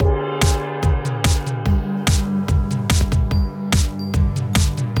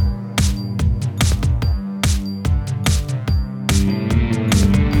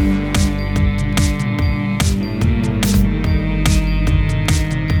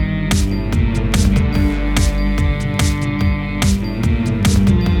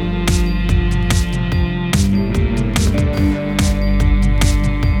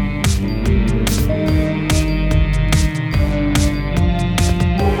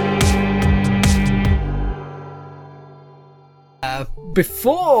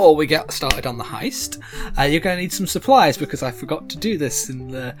before we get started on the heist, you're going to need some supplies because I forgot to do this in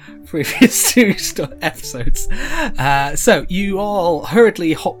the previous two episodes. So you all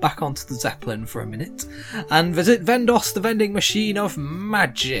hurriedly hop back onto the Zeppelin for a minute and visit Vendos, the vending machine of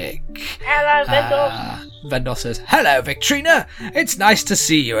magic. Hello, Vendos. Vendos says, "Hello, Victrina. It's nice to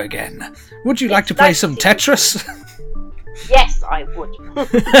see you again. Would you like to play some Tetris?" Yes, I would.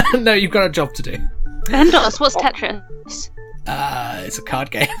 No, you've got a job to do. Vendos, what's Tetris? It's a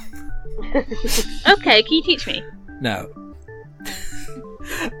card game. Okay, can you teach me? No.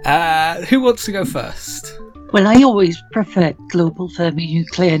 Who wants to go first? Well, I always prefer global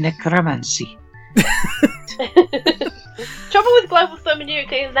thermonuclear necromancy. Trouble with global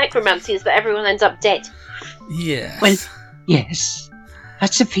thermonuclear necromancy is that everyone ends up dead. Yeah. Well, yes.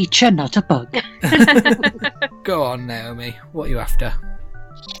 That's a feature, not a bug. Go on, Naomi. What are you after?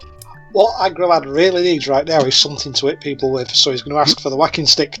 What Agrolad really needs right now is something to hit people with, so he's going to ask for the Whacking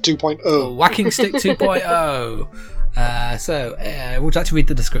Stick 2.0. Oh, Whacking Stick 2.0. Would you like to read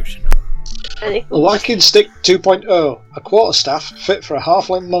the description? The Whacking Stick 2.0, a quarterstaff fit for a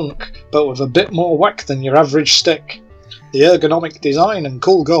halfling monk, but with a bit more whack than your average stick. The ergonomic design and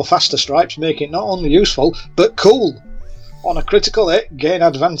cool go faster stripes make it not only useful, but cool. On a critical hit, gain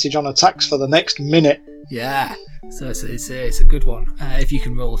advantage on attacks for the next minute. Yeah, so it's a good one. If you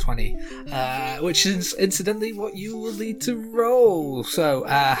can roll 20, which is incidentally what you will need to roll. So,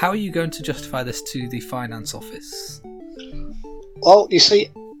 how are you going to justify this to the finance office? Well, you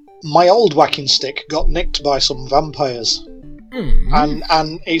see, my old Whacking Stick got nicked by some vampires.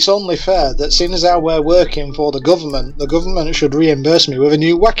 And it's only fair that seeing as how we're working for the government should reimburse me with a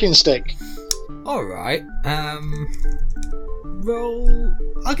new Whacking Stick. Alright, roll...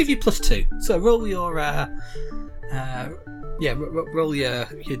 I'll give you +2. So roll your, roll your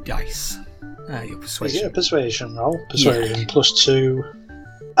dice. Your persuasion. Is it a persuasion roll? Persuasion +2.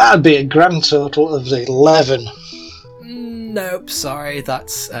 That'd be a grand total of 11. Nope, sorry,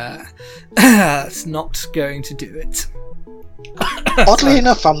 that's not going to do it. Oddly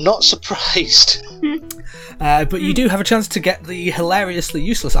enough, I'm not surprised. But you do have a chance to get the hilariously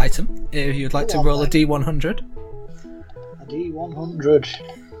useless item if you'd like to roll a D100. A D100.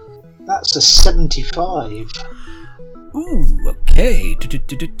 That's a 75. Ooh, okay.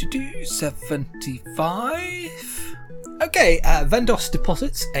 75. Okay, Vendos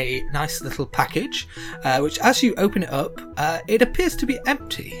deposits a nice little package, which as you open it up, it appears to be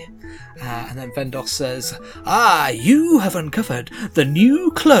empty. And then Vendos says, you have uncovered the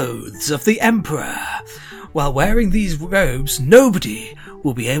new clothes of the Emperor. While wearing these robes, nobody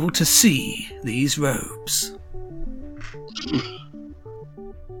will be able to see these robes.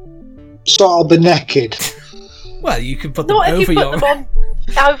 So I'll be naked. Well, you can put them Not over if you put them on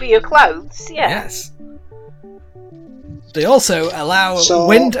over your clothes, yeah. Yes. They also allow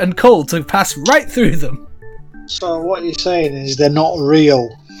wind and cold to pass right through them. So what you're saying is they're not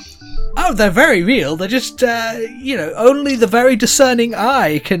real. Oh, they're very real. They're just, only the very discerning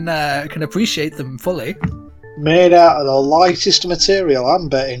eye can appreciate them fully. Made out of the lightest material, I'm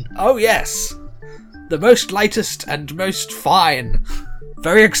betting. Oh, yes. The most lightest and most fine.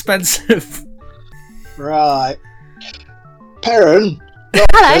 Very expensive. Right. Perrin,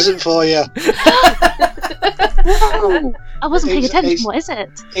 got a present for you. Oh, I wasn't paying attention. What is it?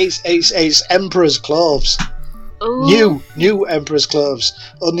 It's Emperor's clothes. Ooh. New Emperor's clothes.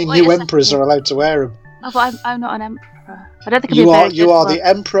 Only Wait new Emperors are allowed to wear them. Oh, but I'm not an emperor. I don't think you are the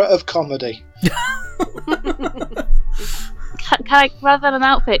Emperor of comedy. Can I, rather than an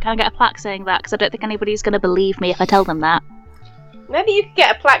outfit, can I get a plaque saying that? Because I don't think anybody's going to believe me if I tell them that. Maybe you could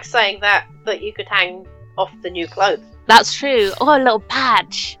get a plaque saying that you could hang off the new clothes. That's true. Oh, a little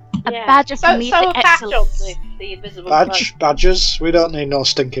badge. A badge of comedic excellence. The invisible Badges? We don't need no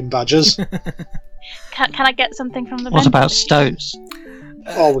stinking badges. Can I get something from the What vendor? about stoats?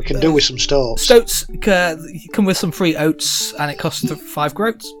 We can do with some stoats. Stoats come with some free oats, and it costs 5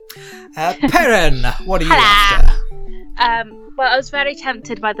 groats. Perrin, what are you after? Well, I was very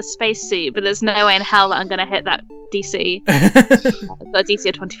tempted by the spacesuit, but there's no way in hell that I'm going to hit that DC. I've got a DC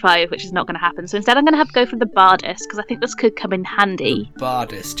of 25, which is not going to happen. So instead I'm going to have to go for the Bardis, because I think this could come in handy. The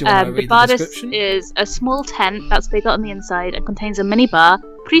Bardis, do you want to read the Bardis description? is a small tent that's big on the inside and contains a mini bar,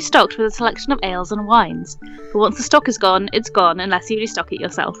 pre-stocked with a selection of ales and wines. But once the stock is gone, it's gone unless you restock it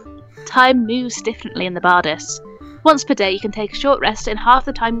yourself. Time moves differently in the Bardis. Once per day you can take a short rest in half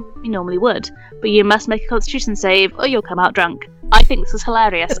the time you normally would, but you must make a constitution save or you'll come out drunk. I think this is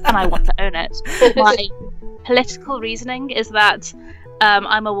hilarious and I want to own it. My political reasoning is that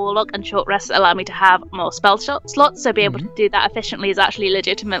I'm a warlock, and short rests allow me to have more spell slots, so being able to do that efficiently is actually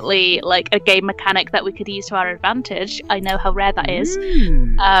legitimately like a game mechanic that we could use to our advantage. I know how rare that is.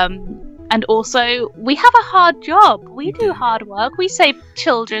 And also, we have a hard job. We do hard work. We save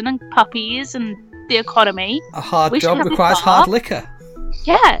children and puppies and the economy. A hard job requires hard liquor.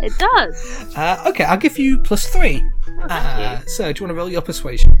 Yeah, it does. Okay, I'll give you +3. So, do you want to roll your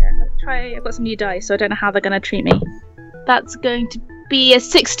persuasion? Yeah, let's try. I've got some new dice, so I don't know how they're going to treat me. That's going to be a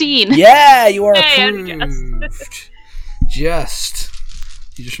 16. Yeah, you are Hey, approved. You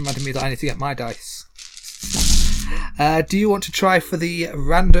just reminded me that I need to get my dice. Do you want to try for the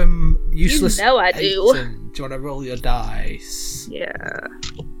random useless? You know I do. Do you want to roll your dice? Yeah.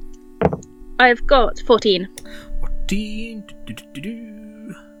 I've got 14.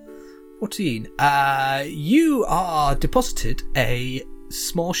 14. 14. You are deposited a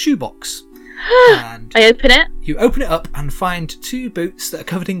small shoebox. And I open it. you open it up and find 2 boots that are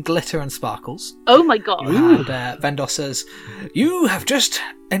covered in glitter and sparkles. Oh my god. And Vendos says, "You have just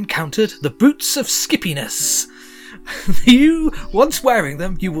encountered the boots of skippiness. You, once wearing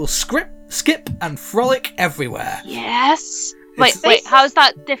them, you will skip and frolic everywhere." Yes. Wait, how is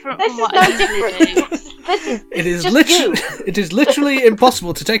that different This from is what no I usually do? different. It is just literally you. it is literally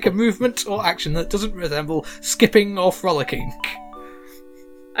impossible to take a movement or action that doesn't resemble skipping or frolicking.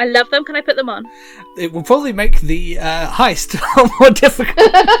 I love them. Can I put them on? It will probably make the heist more difficult.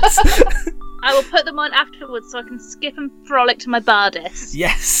 I will put them on afterwards so I can skip and frolic to my bardis.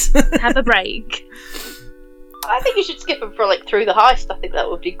 Yes. Have a break. I think you should skip and frolic through the heist. I think that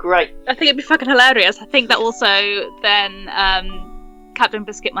would be great. I think it'd be fucking hilarious. I think that also then Captain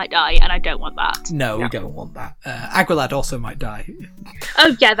Biscuit might die, and I don't want that. No, we don't want that. Aguilad also might die.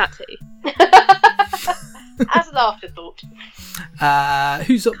 Oh yeah, that too. As an afterthought.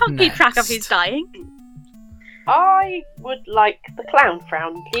 Who's up Can't next? keep track of who's dying. I would like the clown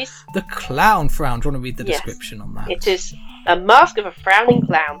frown, please. The clown frown. Do you want to read the Yes. description on that? It is a mask of a frowning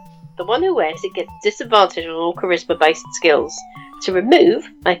clown. The one who wears it gets disadvantage on all charisma-based skills. To remove,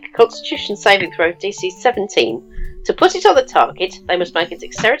 make a Constitution saving throw DC 17. To put it on the target, they must make a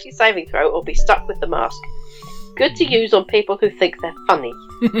Dexterity saving throw or be stuck with the mask. Good to use on people who think they're funny.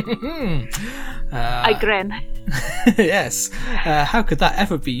 I grin. Yes. How could that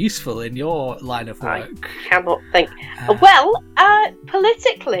ever be useful in your line of I work? cannot think. Well,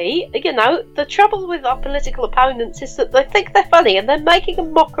 politically, the trouble with our political opponents is that they think they're funny and they're making a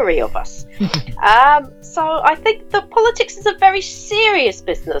mockery of us. So I think the politics is a very serious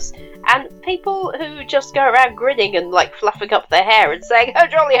business, and people who just go around grinning and fluffing up their hair and saying "Oh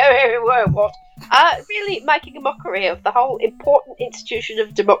jolly ho ho ho what," really making a mockery of the whole important institution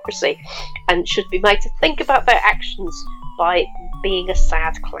of democracy, and should be made to think about their actions by being a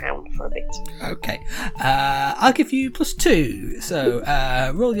sad clown for a bit. Okay. I'll give you +2. So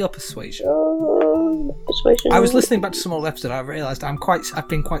roll your persuasion. Persuasion. I was listening back to some old episode. I realised I've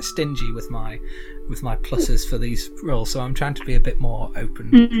been quite stingy with my pluses for these rolls, so I'm trying to be a bit more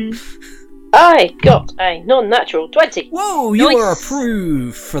open. Mm-hmm. I got a non-natural 20. Whoa, you Nice. are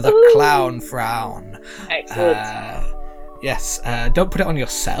approved for the Ooh. clown frown. Excellent. Yes, don't put it on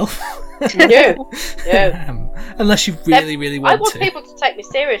yourself. No. Unless you really I want want to. people to take me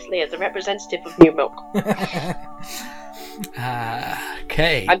seriously as a representative of New Milk.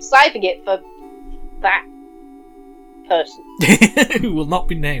 Okay. I'm saving it for that person. Who will not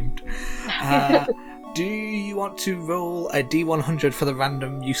be named. Do you want to roll a D100 for the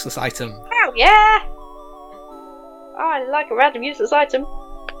random useless item? Oh yeah! I like a random useless item.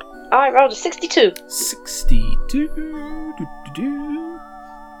 I rolled a 62. 62.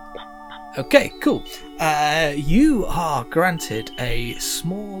 Okay, cool. You are granted a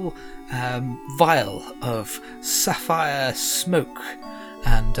small vial of sapphire smoke.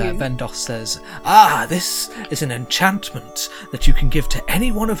 And Vendos says, this is an enchantment that you can give to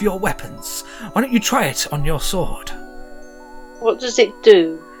any one of your weapons. Why don't you try it on your sword? What does it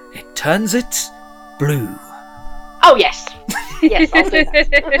do? It turns it blue. Oh yes! Yes, I'll do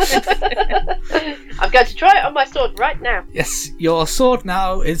that. I'm going to try it on my sword right now. Yes, your sword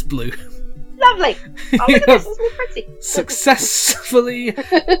now is blue. Lovely! Oh, look at this, isn't it pretty? Successfully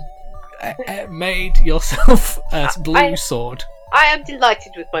made yourself a blue sword. I am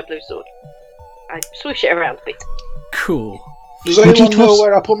delighted with my blue sword. I swish it around a bit. Cool. Does Would anyone you know toss-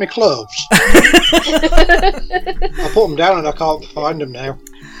 where I put my clothes? I put them down and I can't find them now.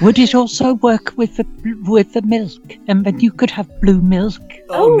 Would it also work with the milk? And then you could have blue milk.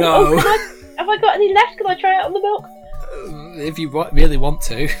 Oh no. Have I got any left? Can I try it on the milk? If you really want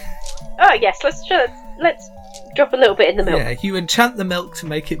to. Oh yes, let's drop a little bit in the milk. Yeah, you enchant the milk to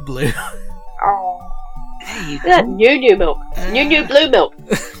make it blue. Oh. Yeah, new milk. New blue milk.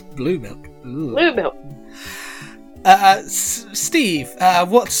 Blue milk. Ooh. Blue milk. Steve,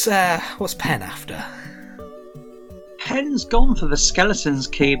 what's Penn after? Penn's gone for the skeleton's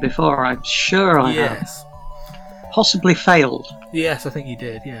key before, I'm sure I have. Yes. Possibly failed. Yes, I think you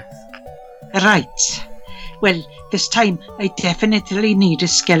did, yes. Right. Well, this time I definitely need a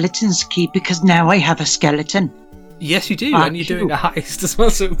skeleton's key because now I have a skeleton. Yes, you do, and you're doing a heist as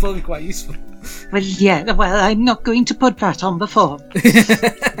well, so it'll probably be quite useful. Well, yeah, I'm not going to put that on the form.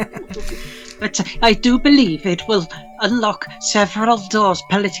 But I do believe it will unlock several doors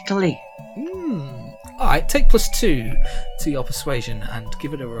politically. Alright, take +2 to your persuasion and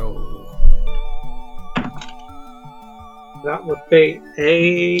give it a roll. That would be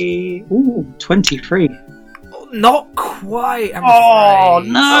a 23. Not quite, I'm Oh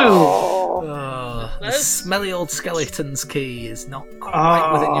afraid. no! The smelly old skeleton's key is not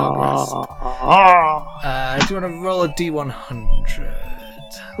quite within your grasp. Do you want to roll a D100?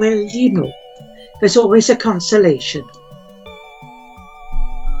 Well, you know, there's always a consolation.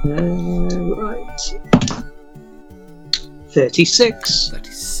 Right. 36.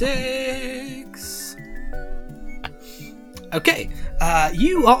 36. Okay,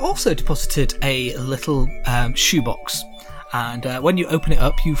 you are also deposited a little shoebox, and when you open it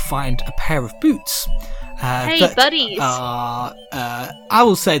up, you find a pair of boots. Hey, buddies! I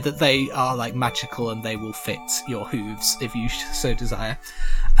will say that they are like magical, and they will fit your hooves if you so desire.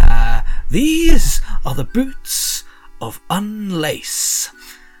 These are the boots of Unlace.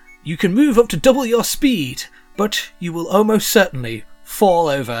 You can move up to double your speed, but you will almost certainly fall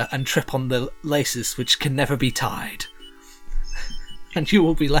over and trip on the laces, which can never be tied. And you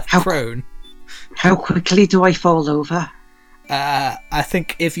will be left prone. How quickly do I fall over? I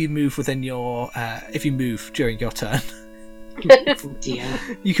think if you move within your... if you move during your turn. Oh dear.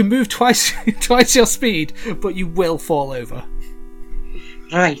 You can move twice your speed, but you will fall over.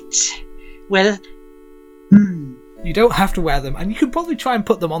 Right. Well... You don't have to wear them, and you could probably try and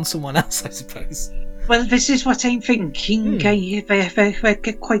put them on someone else, I suppose. Well, this is what I'm thinking. I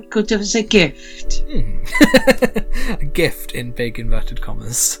get quite good as a gift. A gift in big inverted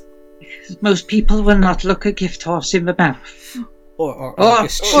commas. Most people will not look a gift horse in the mouth. Or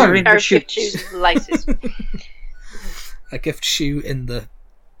in the shoes. Laces. A gift shoe in the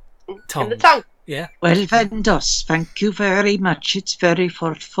tongue. In the tongue. Yeah. Well, Vendos, thank you very much. It's very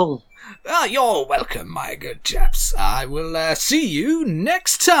thoughtful. You're welcome, my good chaps. I will see you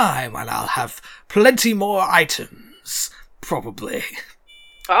next time, and I'll have plenty more items, probably.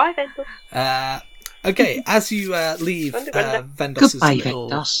 Bye, Vendos. Okay, as you leave Vendos's Goodbye, little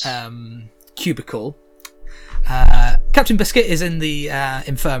Vendos. Cubicle, Captain Biscuit is in the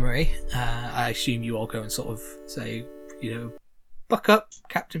infirmary. I assume you all go and sort of say, buck up,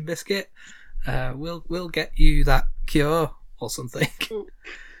 Captain Biscuit. We'll get you that cure or something.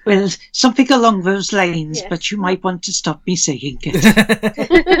 Well, something along those lines, Yeah. but you might want to stop me saying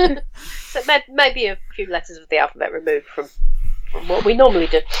it. So maybe a few letters of the alphabet removed from what we normally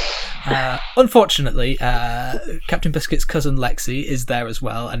do. Unfortunately, Captain Biscuit's cousin Lexi is there as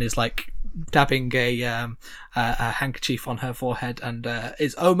well, and is like dabbing a handkerchief on her forehead, and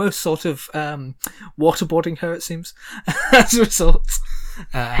is almost sort of waterboarding her, it seems, as a result.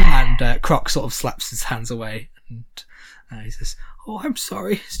 And Croc sort of slaps his hands away, and he says, "Oh, I'm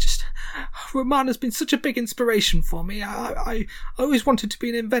sorry. It's just Romana's been such a big inspiration for me. I always wanted to be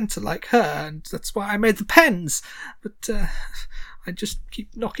an inventor like her, and that's why I made the pens. But I just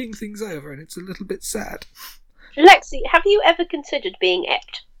keep knocking things over, and it's a little bit sad." Lexi, have you ever considered being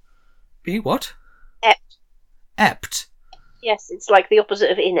ept? Being what? Ept. Ept. Yes, it's like the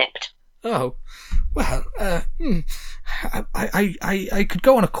opposite of inept. Oh, well, I could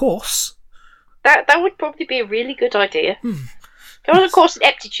go on a course. That would probably be a really good idea. Go on a course in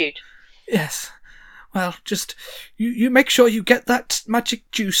aptitude. Yes. Well, just you make sure you get that magic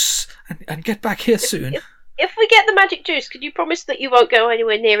juice and get back here soon. If we get the magic juice, could you promise that you won't go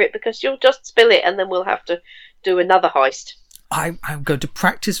anywhere near it, because you'll just spill it and then we'll have to do another heist? I'm going to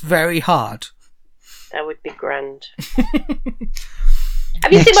practice very hard. That would be grand.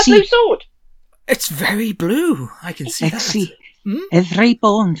 Have you seen my blue sword? It's very blue. I can see Lexi, that. every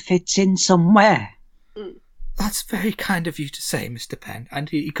bone fits in somewhere. That's very kind of you to say, Mr. Penn. And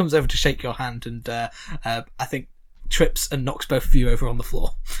he comes over to shake your hand and I think trips and knocks both of you over on the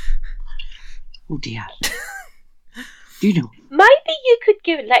floor. Oh dear. Do you know? Maybe you could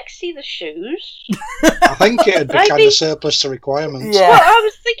give Lexi the shoes. I think it'd be Maybe. kind of surplus to requirements. Yeah. Well, I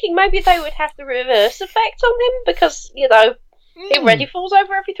was thinking maybe they would have the reverse effect on him, because, he already falls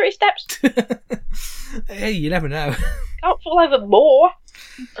over every 3 steps. Hey, you never know. Can't fall over more.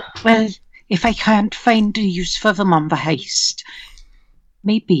 Well, if I can't find a use for them on the heist,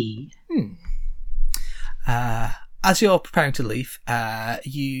 maybe. As you're preparing to leave,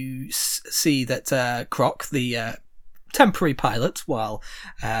 you see that Croc, the temporary pilot, while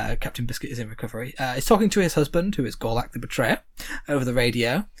Captain Biscuit is in recovery, is talking to his husband, who is Gorlak the Betrayer, over the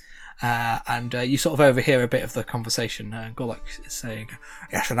radio. And you sort of overhear a bit of the conversation. Gorlak is saying,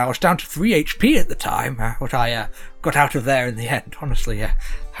 "Yes, and I was down to 3 HP at the time, but I got out of there in the end. Honestly,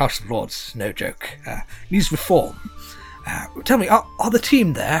 House of Lords, no joke. Needs reform. Tell me, are the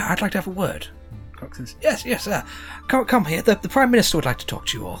team there? I'd like to have a word." Croc says, Yes, come here. The Prime Minister would like to talk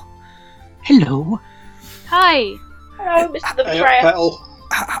to you all." Hello. Hi. Hello, Mr. the Hey, Betrayer. Petal.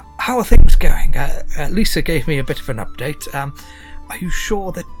 How are things going? Lisa gave me a bit of an update. Are you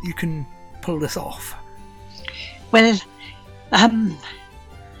sure that you can pull this off? Well,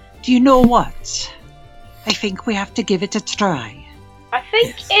 do you know what? I think we have to give it a try. I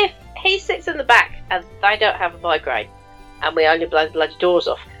think if he sits in the back and they don't have a migraine, and we only blow the bloody doors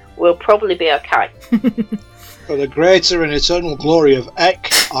off, we'll probably be okay. For the greater and eternal glory of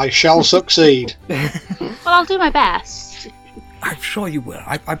Ek, I shall succeed. Well, I'll do my best. I'm sure you will.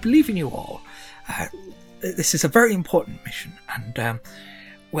 I believe in you all. This is a very important mission, and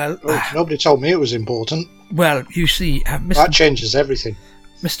Nobody told me it was important. well, you see, That Mr. changes everything.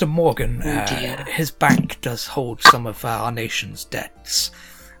 Mr. Morgan, dear. his bank does hold some of our nation's debts.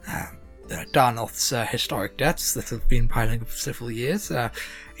 Darnoth's historic debts that have been piling up for several years.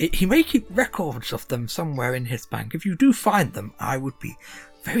 He may keep records of them somewhere in his bank. If you do find them, I would be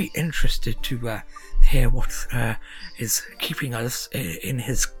very interested to hear what is keeping us in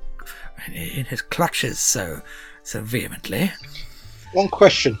his clutches so vehemently. One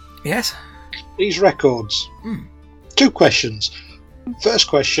question. Yes? These records. 2 questions. First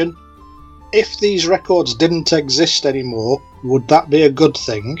question. If these records didn't exist anymore, would that be a good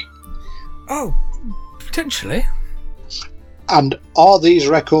thing? Oh, potentially. And are these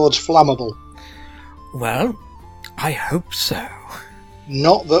records flammable? Well, I hope so.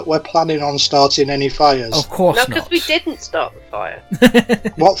 Not that we're planning on starting any fires. Of course No, not. because we didn't start the fire.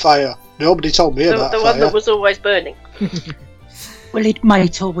 What fire? Nobody told me about The fire. one that was always burning. Well, it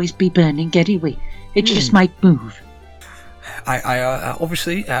might always be burning anyway. It just might move. I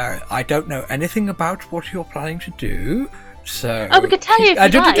obviously, I don't know anything about what you're planning to do, so... Oh, we could tell you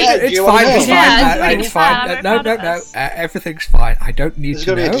if you'd like. Yeah, It's you fine, wanna it's know? fine, Yeah, it's it's fine. fine, No, we're proud of us. Everything's fine. I don't need There's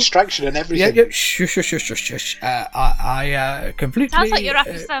to going to be know. a distraction and everything. Yeah, shush. I completely... Sounds like you're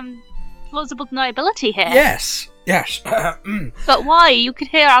after some plausible deniability here. Yes. But why? You could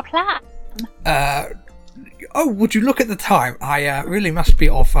hear our plan. Would you look at the time? I really must be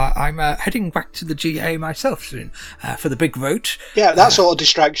off. I'm heading back to the GA myself soon for the big vote. Yeah, that sort of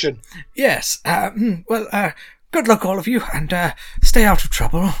distraction. Yes. Good luck, all of you, and stay out of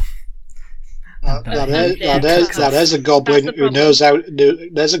trouble. There's a goblin That's the who knows how.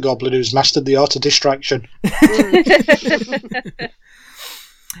 There's a goblin who's mastered the art of distraction.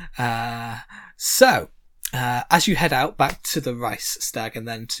 So, as you head out back to the Rice Stag and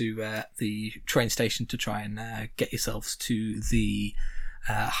then to the train station to try and get yourselves to the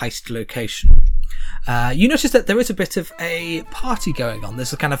heist location, you notice that there is a bit of a party going on.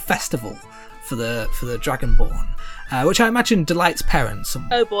 There's a kind of festival for the Dragonborn, which I imagine delights parents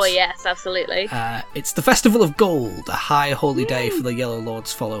somewhat. Oh boy, yes, absolutely. It's the Festival of Gold, a high holy day for the Yellow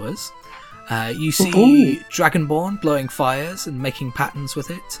Lord's followers. You see Dragonborn blowing fires and making patterns with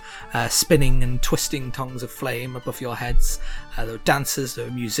it, spinning and twisting tongues of flame above your heads. There are dancers, there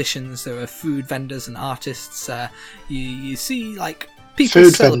are musicians, there are food vendors and artists. You see, like, people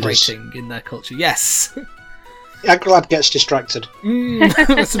Food celebrating in their culture. Yes. Aglad gets distracted.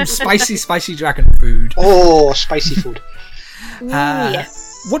 Some spicy dragon food. Oh, spicy food.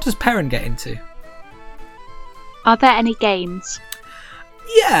 Yes. What does Perrin get into? Are there any games?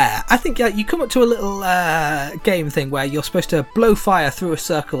 Yeah, I think you come up to a little game thing where you're supposed to blow fire through a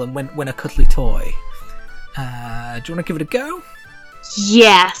circle and win a cuddly toy. Do you want to give it a go?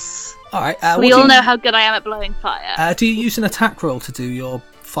 Yes. All right. We all know how good I am at blowing fire. Do you use an attack roll to do your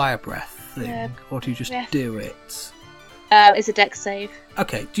fire breath thing, Yeah. or do you just Yeah. do it? It's a dex save.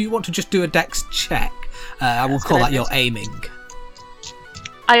 Okay. Do you want to just do a dex check? I will call that your aiming.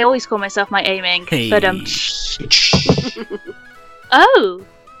 I always call myself my aiming, Hey. but oh,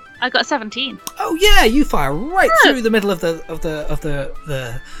 I got 17. Oh yeah, you fire right through the middle of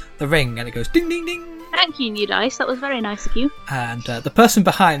the ring, and it goes ding ding ding. Thank you, New Dice. That was very nice of you. And the person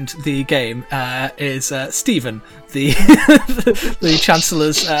behind the game is Stephen, the the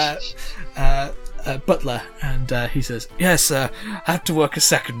Chancellor's butler, and he says, "Yes, I have to work a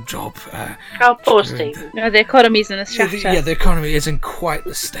second job. Oh, poor Stephen. No, the economy's in a Yeah, shatter. the economy is in quite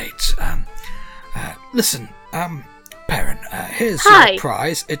the state. Listen, Perrin, here's Hi. your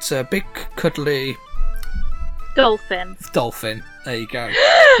prize. It's a big, cuddly Dolphin. dolphin. There you go.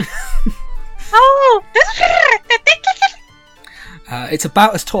 Oh! It's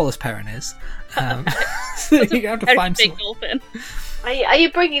about as tall as Perrin is. So you have to Very find big some... dolphin. Are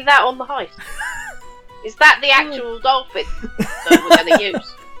you bringing that on the heist? Is that the actual dolphin that we're going to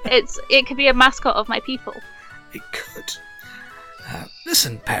use? It could be a mascot of my people. It could.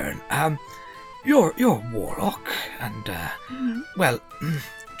 Listen, Perrin, you're a warlock, and, well,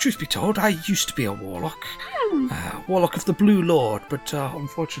 truth be told, I used to be a warlock. Warlock of the Blue Lord, but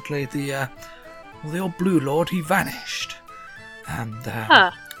unfortunately the old Blue Lord, he vanished. And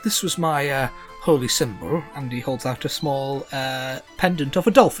this was my holy symbol, and he holds out a small pendant of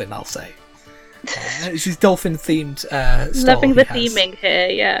a dolphin, I'll say. It's his dolphin-themed stole. Loving the he has. theming here,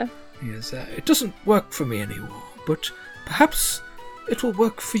 yeah. Yes, it doesn't work for me anymore, but perhaps it will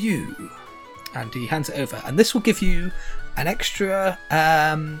work for you. And he hands it over, and this will give you an extra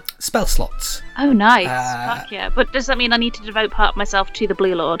spell slots. Oh, nice. Fuck yeah. But does that mean I need to devote part of myself to the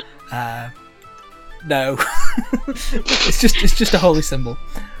Blue Lord? No. it's just a holy symbol.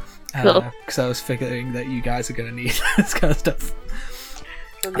 Cool. Because I was figuring that you guys are going to need this kind of stuff.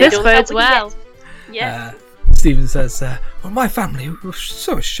 This bodes well. Yeah. Stephen says, well, my family was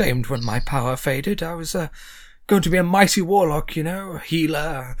so ashamed when my power faded. I was going to be a mighty warlock, a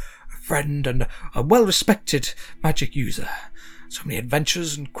healer, a friend, and a well-respected magic user. So many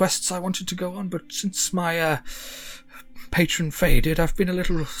adventures and quests I wanted to go on, but since my patron faded, I've been a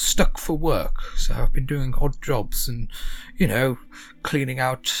little stuck for work. So I've been doing odd jobs and, cleaning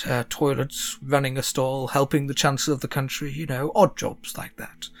out toilets, running a stall, helping the Chancellor of the country, odd jobs like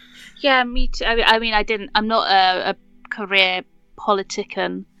that. Yeah, me too. I mean, I'm not a career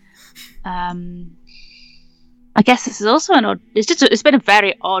politician. I guess this is also an odd... It's been a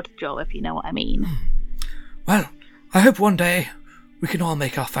very odd job, if you know what I mean. Well, I hope one day we can all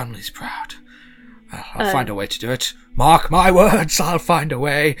make our families proud. I'll find a way to do it. Mark my words, I'll find a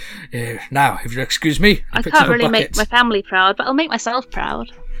way. Now, if you'll excuse me, I can't really make my family proud, but I'll make myself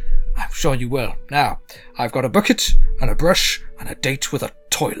proud. I'm sure you will. Now, I've got a bucket and a brush and a date with a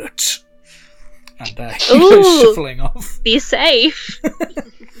toilet. And he goes shuffling off. Be safe.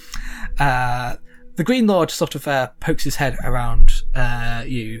 The Green Lord sort of pokes his head around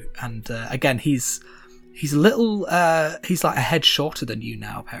you, and again, he's a little... he's like a head shorter than you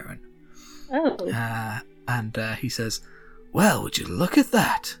now, Perrin. Oh. And he says, well, would you look at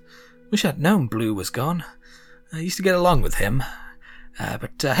that? Wish I'd known Blue was gone. I used to get along with him.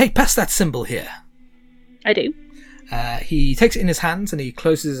 But hey, pass that symbol here. I do. He takes it in his hands and he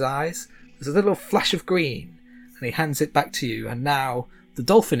closes his eyes. There's a little flash of green, and he hands it back to you, and now the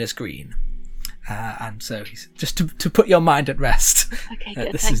dolphin is green. And so he's just to put your mind at rest. Okay,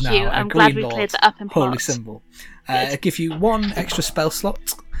 good. This Thank is now you. I'm glad we Lord cleared that up in holy parts. symbol. Give you one extra spell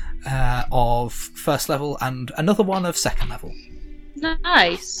slot of first level and another one of second level.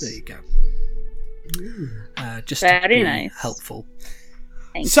 Nice. There you go. Just Very to be nice. helpful.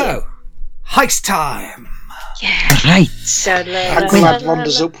 Thank So, heist time. Yeah. Right. Aqualad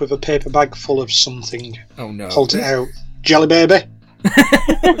wanders up with a paper bag full of something. Oh no. Holds it out. Jelly baby?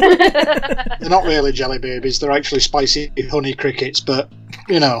 They're not really jelly babies, they're actually spicy honey crickets, but,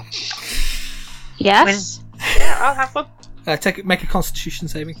 Yes. Yeah, I'll have one. Make a constitution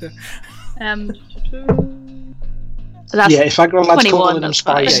saving throw. That's yeah, if Agrilad's 21, calling them that's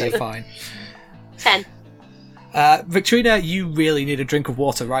fine. Yeah, spicy. you're fine. 10. Victorina, you really need a drink of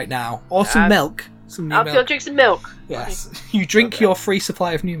water right now. Or some milk. Some new I'll go milk. drink some milk. Yes. You drink your free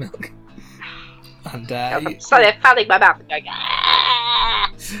supply of new milk. And I'm slightly fanning my mouth and going,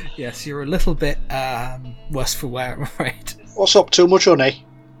 ah! yes, you're a little bit worse for wear, I'm afraid. What's up, too much honey?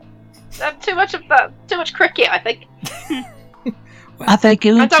 Too much cricket, I think. Are they I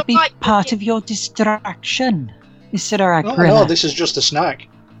going to don't be like part cricket. of your distraction, Mr. Agrilla? No, this is just a snack.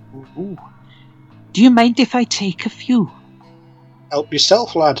 Ooh. Do you mind if I take a few? Help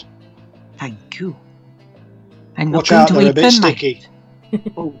yourself, lad. Thank you. I'm not Watch going out, to they're a eat bit them, sticky.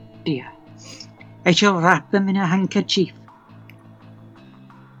 mate. Oh dear. I shall wrap them in a handkerchief.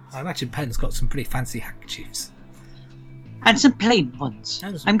 I imagine Penn's got some pretty fancy handkerchiefs. And some plain ones.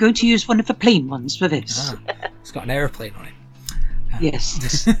 Those- I'm going to use one of the plain ones for this. It's got an aeroplane on it.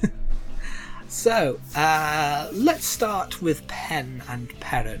 Yes. So, let's start with Penn and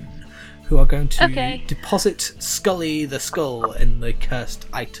Perrin, who are going to deposit Scully the Skull in the Cursed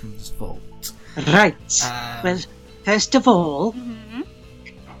Items Vault. Right. Well, first of all,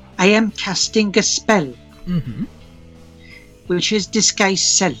 I am casting a spell, which is Disguise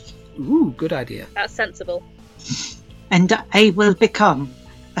Self. Ooh, good idea. That's sensible. And I will become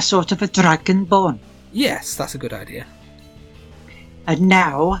a sort of a dragonborn. Yes, that's a good idea. And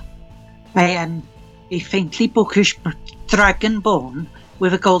now I am a faintly bookish dragonborn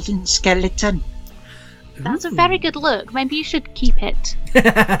with a golden skeleton. That's a very good look. Maybe you should keep it.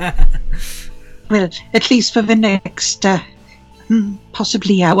 Well, at least for the next,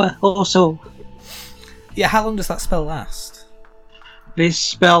 possibly hour or so. Yeah, how long does that spell last? This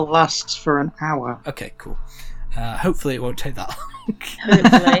spell lasts for an hour. Okay, cool. Hopefully it won't take that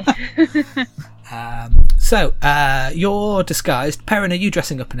Hopefully. So, you're disguised. Perrin, are you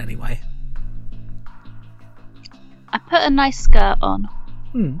dressing up in any way? I put a nice skirt on.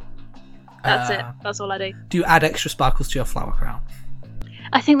 That's it. That's all I do. Do you add extra sparkles to your flower crown?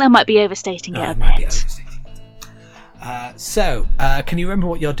 I think that might be overstating it a It might be bit. overstating. So, can you remember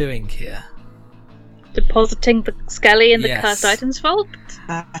what you're doing here? Depositing the Skelly in the Yes. cursed items vault?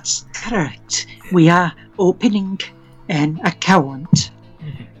 That's correct. We are opening an account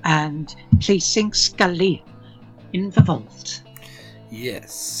and placing Scully in the vault.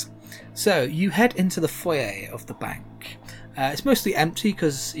 Yes. So, you head into the foyer of the bank. It's mostly empty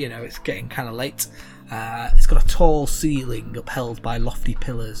because, it's getting kind of late. It's got a tall ceiling upheld by lofty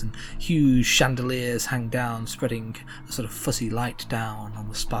pillars, and huge chandeliers hang down, spreading a sort of fuzzy light down on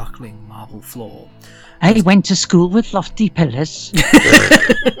the sparkling marble floor. I went to school with lofty pillars.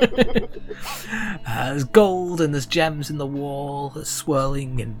 There's gold and there's gems in the wall, there's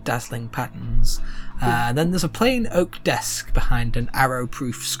swirling in dazzling patterns. And then there's a plain oak desk behind an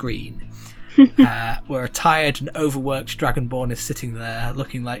arrow-proof screen. Where a tired and overworked dragonborn is sitting there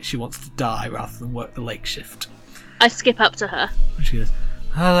looking like she wants to die rather than work the lake shift. I skip up to her. And she goes,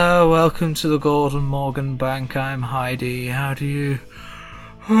 "Hello, welcome to the Gordon Morgan Bank. I'm Heidi. How do you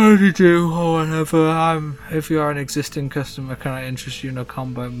do, or whatever. If you are an existing customer, can I interest you in a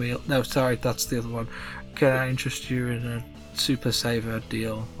combo meal? No, sorry, that's the other one. Can I interest you in a super saver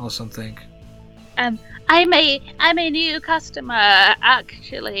deal or something?" I'm a new customer,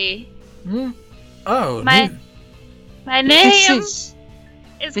 actually. Oh, My name This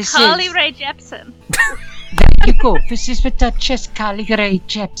is Carly is- Rae Jepson. There you go. This is the Duchess Carly Rae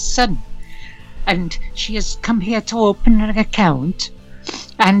Jepson. And she has come here to open an account.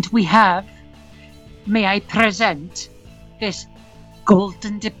 And we have, may I present, this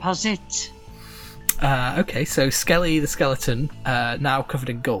golden deposit. Okay, so Skelly the skeleton, now covered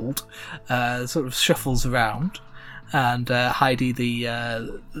in gold, sort of shuffles around, and Heidi the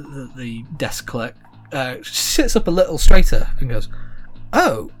desk clerk sits up a little straighter and goes,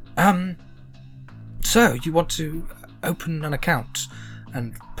 "Oh, so you want to open an account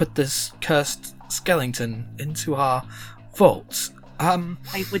and put this cursed skeleton into our vault?"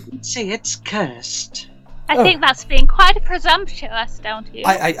 I wouldn't say it's cursed. I think that's being quite presumptuous, don't you?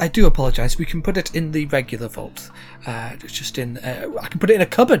 I do apologise. We can put it in the regular vault. It's just in. I can put it in a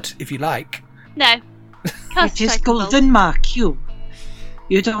cupboard if you like. No. It is golden, mark you.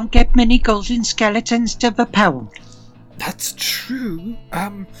 You don't get many golden skeletons to the pound. That's true.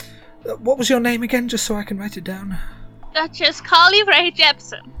 What was your name again, just so I can write it down? Duchess Carly Rae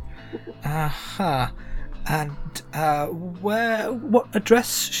Jepson. Aha. And what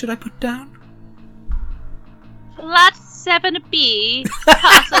address should I put down? Flat 7B,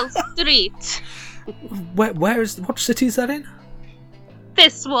 Castle Street. What city is that in?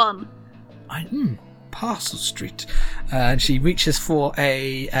 This one. Parcel Street. And she reaches for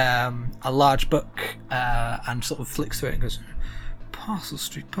a large book and sort of flicks through it and goes, Parcel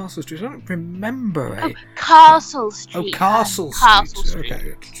Street. I don't remember Oh, Castle Street. Castle Street. Castle Street.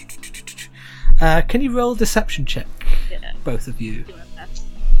 Okay. Can you roll a deception check, both of you?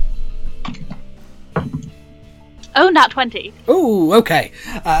 Oh, nat 20. Oh, okay.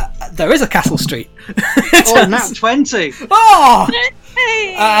 There is a Castle Street. Oh, nat 20! Oh!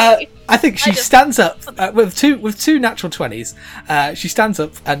 Hey! I think she stands up with two natural 20s. She stands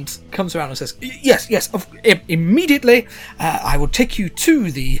up and comes around and says, "Yes, immediately. I will take you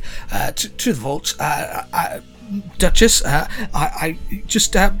to the vault, Duchess. I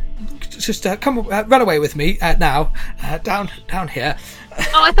just come run away with me now, down here."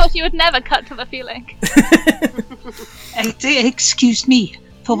 Oh, I thought you would never cut to the feeling. Excuse me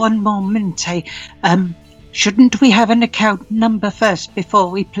for one moment. Shouldn't we have an account number first before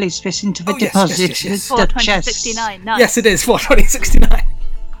we place this into the deposit? Yes. 42069. Nice. Yes, it is 42069.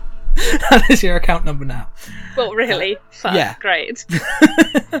 That is your account number now. Well, really? Fun. Yeah. Great.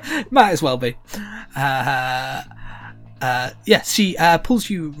 Might as well be. Yes, she pulls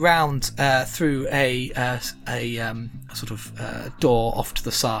you round through a sort of door off to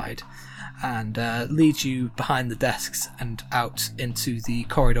the side, and leads you behind the desks and out into the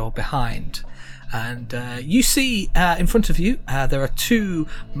corridor behind. And you see in front of you there are two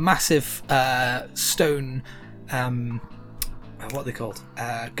massive stone, what are they called?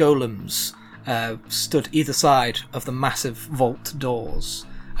 Golems stood either side of the massive vault doors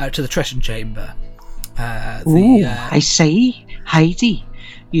to the treasure chamber. I say, Heidi,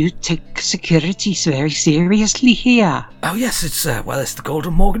 you take security very seriously here. Oh yes, it's the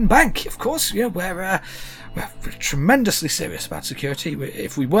Golden Morgan Bank, of course. Yeah, we're tremendously serious about security.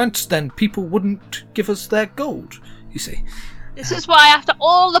 If we weren't, then people wouldn't give us their gold, you see. This is why, after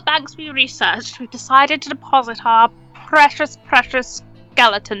all the banks we researched, we've decided to deposit our precious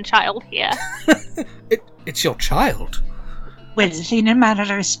skeleton child here. It's your child? Well, in a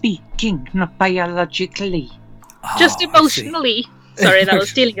manner of speaking, not biologically. Oh, Just emotionally. Sorry, that was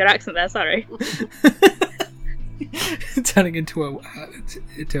stealing your accent there, sorry. Turning into a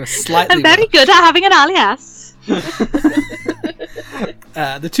slightly... I'm very good at having an alias.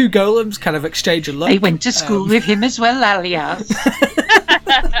 The two golems kind of exchange a look. I went to school with him as well, alias.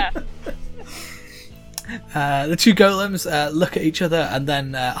 The two golems look at each other, and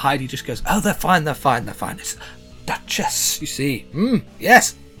then Heidi just goes, "Oh, they're fine. It's Duchess, you see.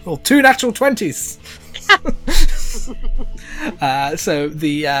 Yes. Well, 2 natural 20s." So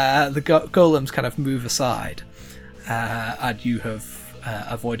the golems kind of move aside, and you have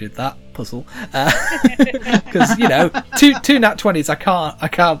avoided that puzzle because two nat 20s. I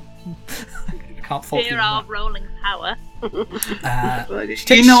can't fault you. Fear our rolling power.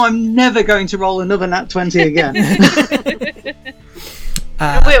 I'm never going to roll another nat 20 again.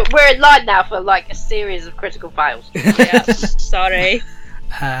 We're in line now for like a series of critical fails. Yeah, sorry.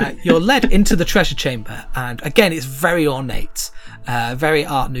 You're led into the treasure chamber, and again, it's very ornate, very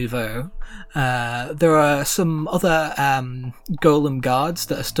Art Nouveau. There are some other golem guards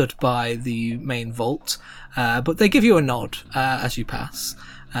that are stood by the main vault, but they give you a nod as you pass,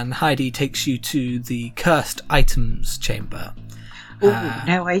 and Heidi takes you to the cursed items chamber.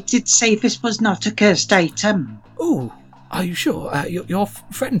 No, I did say this was not a cursed item. Oh, are you sure? Your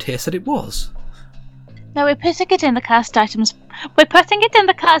friend here said it was. No, we're putting it in the cursed items. We're putting it in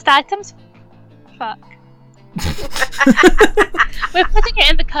the cursed items. Fuck. We're putting it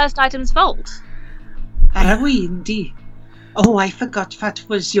in the cursed items vault. Are we indeed? Oh, I forgot that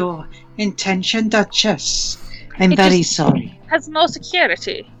was your intention, Duchess. I'm very sorry. Has more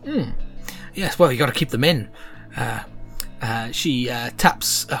security. Yes, well, you got to keep them in. She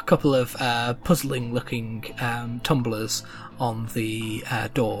taps a couple of puzzling-looking tumblers on the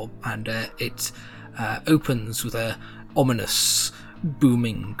door, and it opens with a ominous,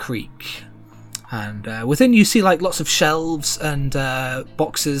 booming creak. And within you see like lots of shelves and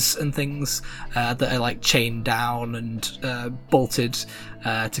boxes and things that are like chained down and bolted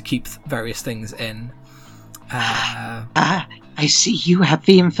to keep various things in. I see you have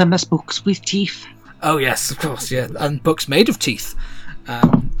the infamous books with teeth. Oh yes, of course, yeah, and books made of teeth.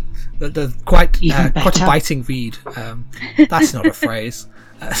 They're quite a biting read. That's not a phrase.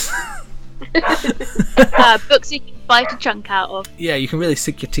 Books you can bite a chunk out of. Yeah, you can really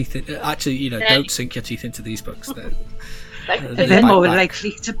sink your teeth in. Actually, don't sink your teeth into these books. They're more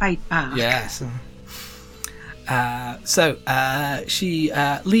likely to bite back. Yes. So she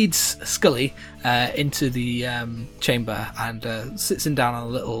leads Scully into the chamber and sits him down on a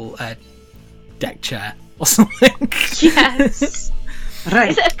little deck chair or something. Yes.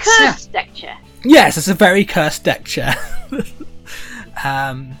 Right. Is it a cursed deck chair? Yes, it's a very cursed deck chair.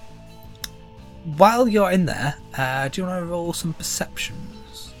 While you're in there, do you want to roll some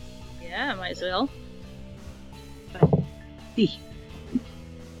perceptions? Yeah, might as well. 3.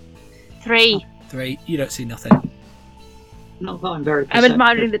 3. You don't see nothing. Not that I'm very I'm perceptive.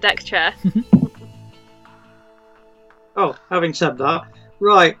 admiring the deck chair. Oh, having said that,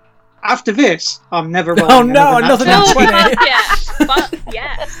 right. After this, I'm never rolling. Oh no, another another nat 20. But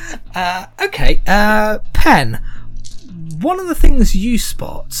yes. Okay, Pen. One of the things you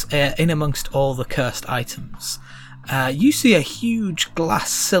spot in amongst all the cursed items, you see a huge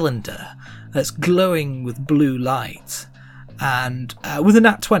glass cylinder that's glowing with blue light. And with a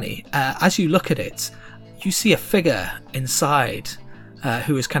nat 20, as you look at it, you see a figure inside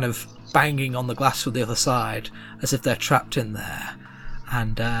who is kind of banging on the glass from the other side as if they're trapped in there.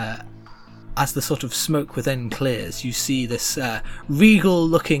 And as the sort of smoke within clears, you see this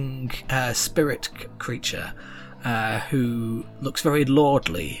regal-looking spirit creature who looks very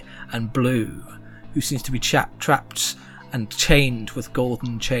lordly and blue, who seems to be trapped and chained with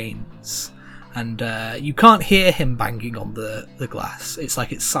golden chains. And you can't hear him banging on the glass. It's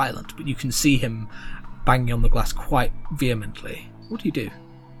like it's silent, but you can see him banging on the glass quite vehemently. What do you do?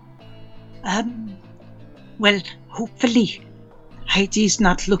 Well, hopefully, Heidi's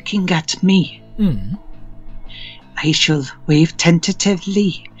not looking at me. I shall wave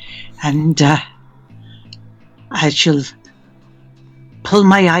tentatively, and I shall pull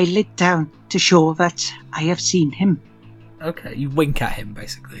my eyelid down to show that I have seen him. Okay, you wink at him,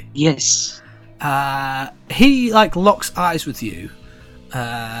 basically. Yes. He, locks eyes with you,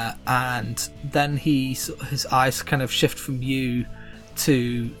 and then his eyes kind of shift from you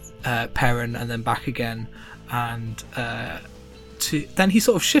to Perrin and then back again, and then he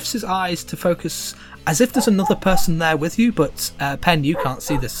sort of shifts his eyes to focus as if there's another person there with you, but Pen, you can't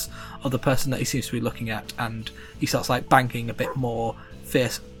see this other person that he seems to be looking at, and he starts banging a bit more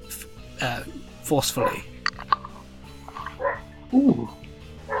forcefully. Ooh.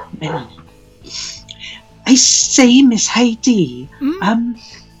 Well, I say, Miss Heidi,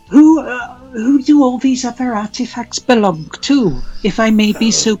 who do all these other artifacts belong to, if I may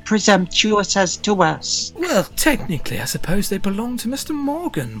be so presumptuous as to ask? Well, technically, I suppose they belong to Mr.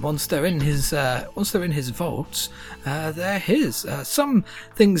 Morgan. Once they're in his vaults, they're his. Some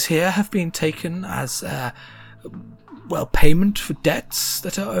things here have been taken as payment for debts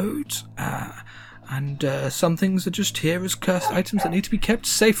that are owed. And some things are just here as cursed items that need to be kept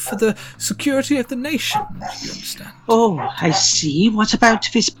safe for the security of the nation, you understand? Oh, I see. What about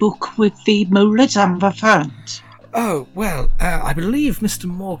this book with the molars on the front? Oh, well, I believe Mr.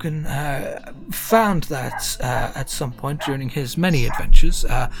 Morgan found that at some point during his many adventures.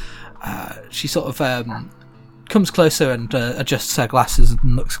 She sort of comes closer and adjusts her glasses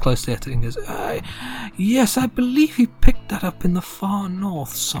and looks closely at it and goes, yes, I believe he picked that up in the far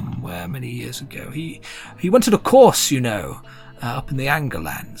north somewhere many years ago. He went on a course, up in the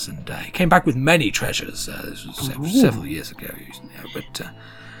Angerlands, and he came back with many treasures. This was several years ago, but...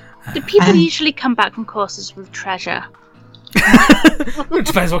 Do people usually come back from courses with treasure? It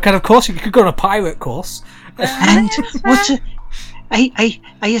depends what kind of course. You could go on a pirate course. And what... I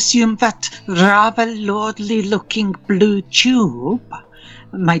assume that rather lordly-looking blue tube,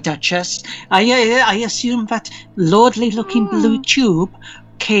 my Duchess. I assume that lordly-looking blue tube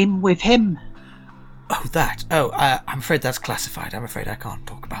came with him. Oh, that. Oh, I'm afraid that's classified. I'm afraid I can't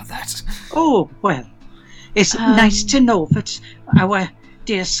talk about that. Oh, well. It's nice to know that our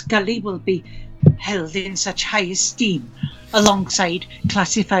dear Scully will be held in such high esteem alongside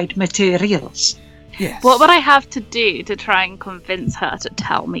classified materials. Yes. What would I have to do to try and convince her to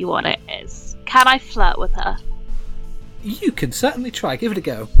tell me what it is? Can I flirt with her? You can certainly try. Give it a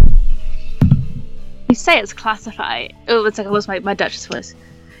go. You say it's classified. Oh, it's what's my Duchess voice?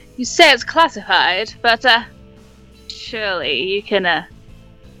 You say it's classified, but surely you can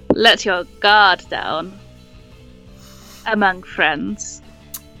let your guard down among friends.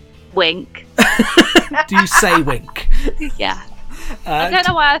 Wink. Do you say wink? Yeah. I don't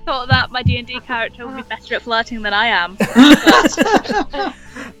know why I thought that my D&D character would be better at flirting than I am.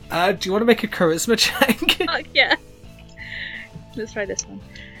 Do you want to make a charisma check? Yeah. Let's try this one.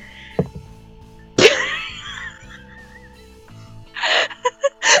 25!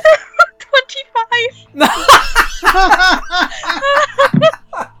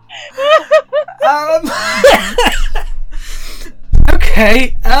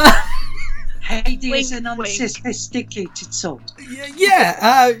 Okay, Heidi is an unsophisticated soul.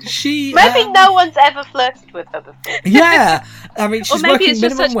 Yeah, she... Maybe no one's ever flirted with her before. Yeah, I mean, she's or maybe working it's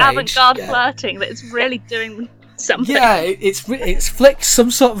just minimum such wage. avant-garde flirting that it's really doing something. Yeah, it's flicked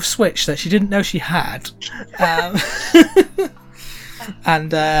some sort of switch that she didn't know she had.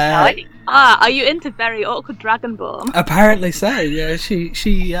 And are you into very awkward Dragonborn? apparently so. Yeah,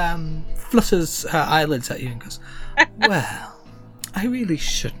 she flutters her eyelids at you and goes, "Well, I really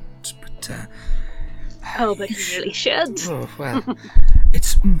shouldn't, but but you really should." Oh, well,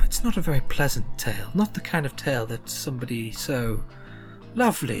 it's not a very pleasant tale. Not the kind of tale that somebody so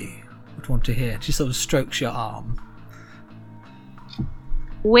lovely would want to hear." She sort of strokes your arm.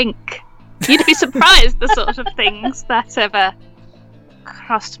 Wink. You'd be surprised the sort of things that ever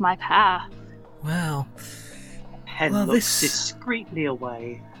crossed my path. Well, Pen looks discreetly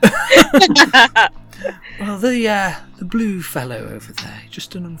away. Well, the blue fellow over there,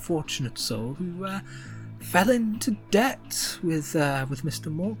 just an unfortunate soul who fell into debt with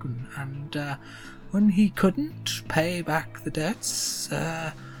Mr. Morgan, and when he couldn't pay back the debts,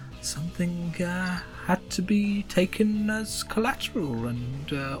 something had to be taken as collateral,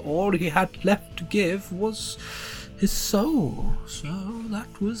 and all he had left to give was his soul. So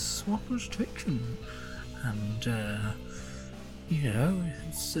that was what was taken, and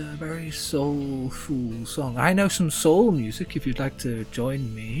it's a very soulful song. I know some soul music if you'd like to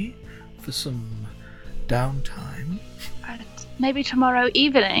join me for some downtime. And maybe tomorrow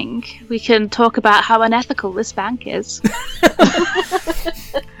evening we can talk about how unethical this bank is.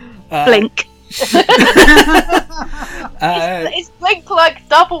 Blink. It's blink like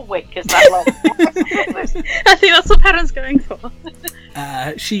double wink, is that long? I think that's what Perrin's going for.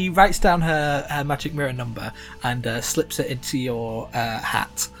 She writes down her magic mirror number and slips it into your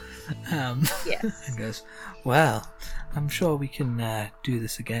hat. Yes. And goes, well, I'm sure we can do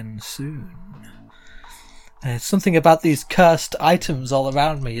this again soon. Something about these cursed items all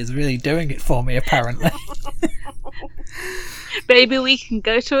around me is really doing it for me, apparently. Maybe we can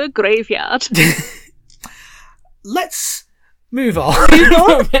go to a graveyard. Let's move on.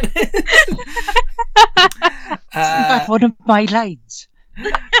 That's one of my lines.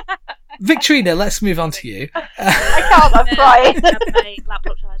 Victorina, let's move on to you. I can't, I'm crying. Grab my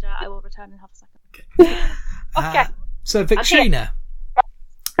laptop charger. I will return in half a second. Okay. So, Victorina,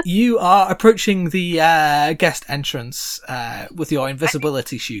 you are approaching the guest entrance with your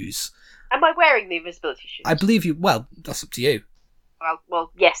invisibility shoes. Am I wearing the invisibility shoes? I believe you. Well, that's up to you.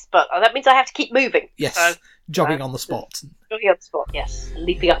 Well, yes, but that means I have to keep moving. Yes, So, jogging on the spot. jogging on the spot, yes.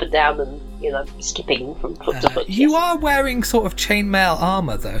 Leaping up and down and, skipping from foot to foot. You yes. are wearing sort of chainmail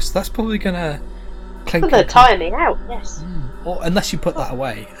armour, though, so that's probably going to clink. They're tiring me out, yes. Or unless you put that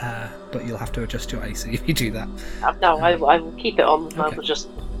away, but you'll have to adjust your AC if you do that. No, I will keep it on. I Okay. will just...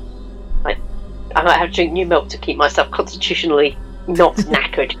 I might have to drink new milk to keep myself constitutionally not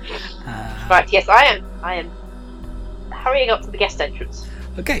knackered. Right, yes, I am hurrying up to the guest entrance.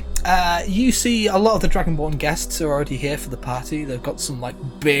 Okay, you see a lot of the Dragonborn guests are already here for the party. They've got some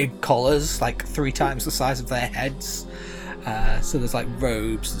big collars, 3 times the size of their heads. So there's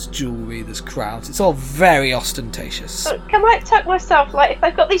robes, there's jewellery, there's crowns. It's all very ostentatious. So can I tuck myself, if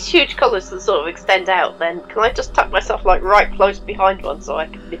they've got these huge collars that sort of extend out, then can I just tuck myself right close behind one so I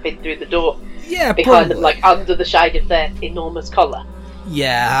can nip in through the door Yeah, behind probably. them, under the shade of their enormous collar?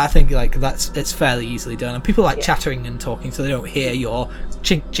 Yeah, I think it's fairly easily done, and people like chattering and talking, so they don't hear your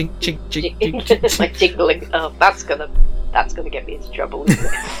chink chink chink chink chink chink. chink. Jingling. Oh, that's gonna get me into trouble,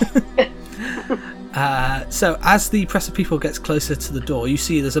 isn't it? So as the press of people gets closer to the door, you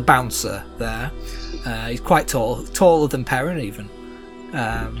see there's a bouncer there. He's quite tall, taller than Perrin even.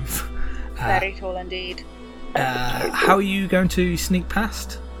 Very tall indeed. How are you going to sneak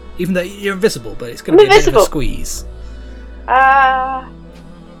past? Even though you're invisible, but it's going to be a bit of a squeeze.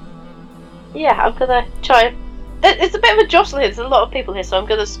 Yeah, I'm gonna try and... It's a bit of a jostle here, there's a lot of people here, so I'm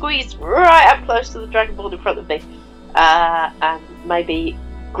gonna squeeze right up close to the Dragonborn in front of me, and maybe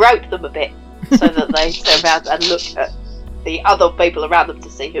grope them a bit, so that they turn around and look at the other people around them to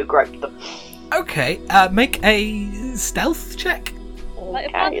see who groped them. Okay, make a stealth check.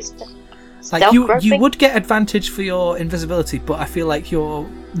 Okay, You would get advantage for your invisibility, but I feel like your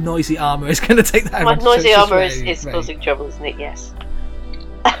noisy armour is going to take that my advantage. noisy so armour it's is very- causing trouble, isn't it? Yes.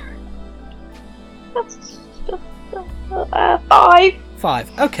 That's 5.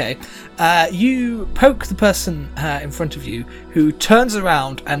 5. Okay. You poke the person in front of you, who turns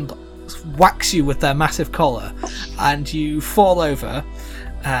around and whacks you with their massive collar, and you fall over,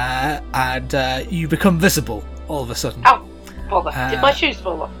 and you become visible all of a sudden. Ow! Bother. Did my shoes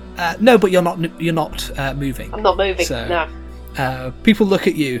fall off? No, but you're not moving. I'm not moving, So- no. People look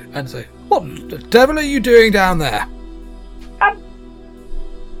at you and say, "What the devil are you doing down there?"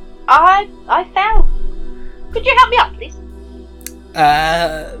 I fell. Could you help me up, please?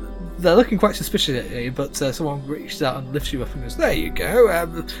 They're looking quite suspicious at you, but someone reaches out and lifts you up and goes, "There you go.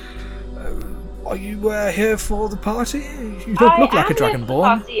 Are you here for the party? You don't look like a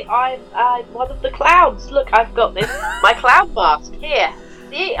Dragonborn." I'm one of the clowns. Look, I've got my clown mask here.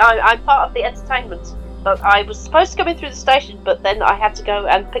 See, I'm part of the entertainment. But I was supposed to come in through the station, but then I had to go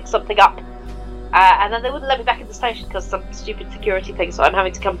and pick something up. And then they wouldn't let me back in the station because some stupid security thing, so I'm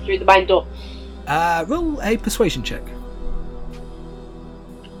having to come through the main door. Roll a persuasion check.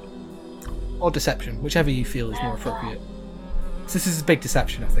 Or deception, whichever you feel is more appropriate. So this is a big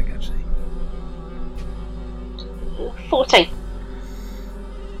deception, I think, actually. 14.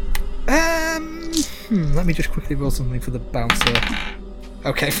 Let me just quickly roll something for the bouncer.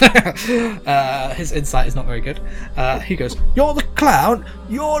 Okay. His insight is not very good. He goes, "You're the clown?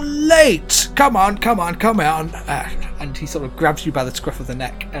 You're late! Come on. And he sort of grabs you by the scruff of the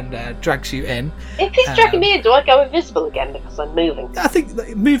neck and drags you in. If he's dragging me in, do I go invisible again because I'm moving? I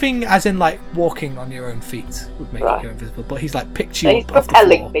think moving as in walking on your own feet would make you go invisible, but he's picked you So he's up off the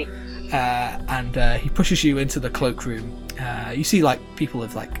propelling floor. me. And he pushes you into the cloakroom. You see people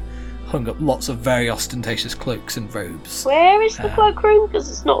have hung up lots of very ostentatious cloaks and robes. Where is the cloakroom? Because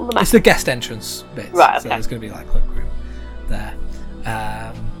it's not on the map. It's the guest entrance bit. Right, okay. So there's going to be cloakroom there.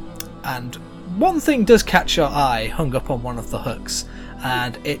 And one thing does catch your eye, hung up on one of the hooks,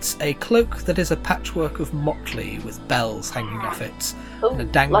 and it's a cloak that is a patchwork of motley with bells hanging off it, and a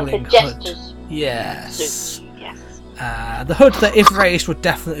dangling like a hood. jester's Yes. suit. Yes. The hood that, if raised, would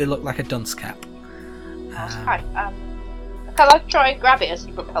definitely look like a dunce cap. Okay. Can I try and grab it as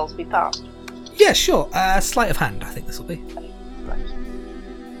he propels me past? Yeah, sure. Sleight of hand, I think this will be.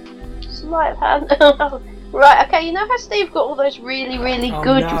 Sleight of hand. Right, okay, you know how Steve got all those really, really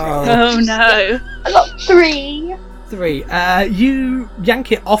good rolls? Oh no. I got 3. 3. You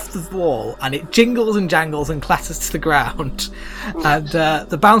yank it off the wall, and it jingles and jangles and clatters to the ground. And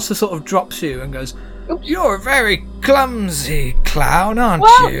the bouncer sort of drops you and goes, "You're a very clumsy clown, aren't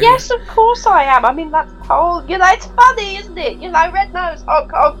Well, you?" yes, of course I am. I mean, that's the whole... You know, it's funny, isn't it? You know, red nose,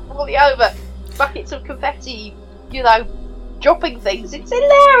 honk, honk, fully over. Buckets of confetti, you know, dropping things. It's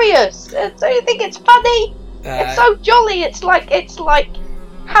hilarious. Do you think it's funny? It's so jolly. It's like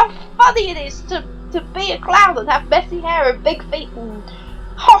how funny it is to be a clown and have messy hair and big feet and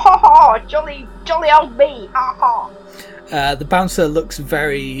ha ha ha, jolly old me, ha ha. The bouncer looks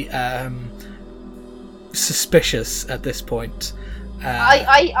very suspicious at this point.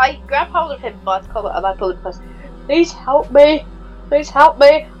 I grab hold of him by the collar and I pull him close. Please help me.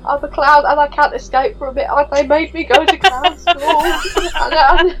 I'm a clown and I can't escape from it. They made me go to clown school,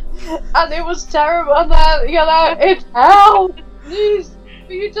 and it was terrible. And you know, it's hell. Please,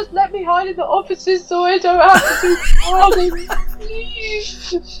 will you just let me hide in the offices so I don't have to do clowning?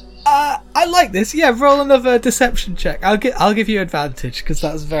 Please. I like this. Yeah, roll another deception check. I'll give you advantage because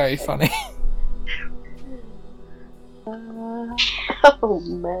that's very funny. Oh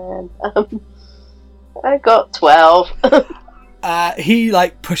man, I got 12. He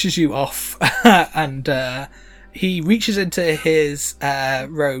pushes you off, and he reaches into his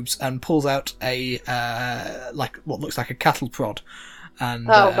robes and pulls out a what looks like a cattle prod. And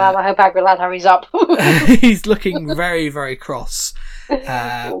oh man, I hope Agrelad hurries up. he's looking very, very cross.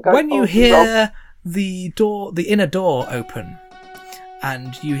 When you hear the inner door open,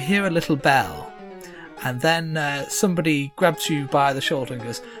 and you hear a little bell, and then somebody grabs you by the shoulder and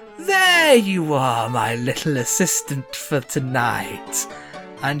goes, "There you are, my little assistant for tonight."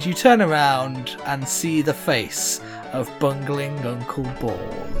 And you turn around and see the face of bungling Uncle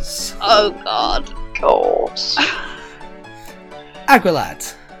Balls. Oh god.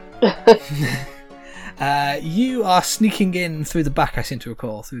 Agrelad. You are sneaking in through the back, I seem to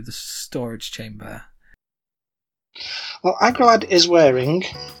recall, through the storage chamber. Well, Agrelad is wearing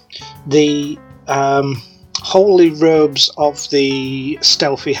the holy robes of the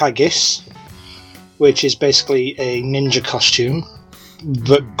stealthy haggis, which is basically a ninja costume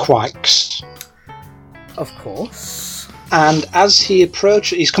that quacks. Of course. And as he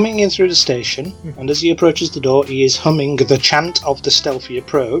approaches, he's coming in through the station, and as he approaches the door, he is humming the chant of the stealthy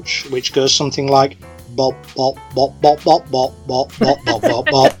approach, which goes something like bop bop bop bop bop bop bop bop bop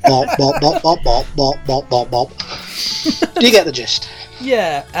bop bop bop bop bop bop bop bop bop bop. Do you get the gist?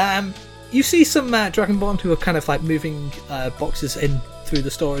 Yeah. You see some Dragonborn who are kind of moving boxes in through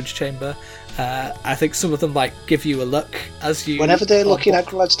the storage chamber. I think some of them give you a look as you. Whenever they look in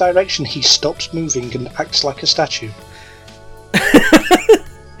Agrelad's direction, he stops moving and acts like a statue.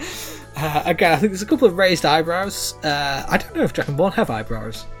 Again, I think there's a couple of raised eyebrows. I don't know if Dragonborn have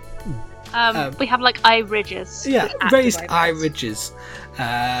eyebrows. We have eye ridges. Yeah, raised eye ridges.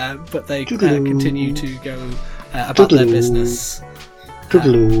 But they continue to go about their business.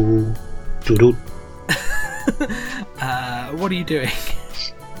 Toodaloo. Toodaloo. What are you doing?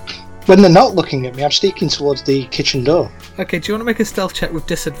 When they're not looking at me, I'm sneaking towards the kitchen door. Okay, do you want to make a stealth check with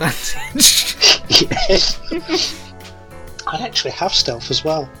disadvantage? Yes. I actually have stealth as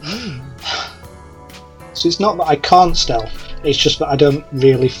well. So it's not that I can't stealth, it's just that I don't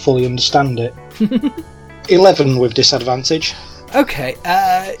really fully understand it. 11 with disadvantage. Okay,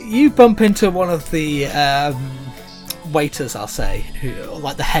 you bump into one of the waiters, I'll say, who,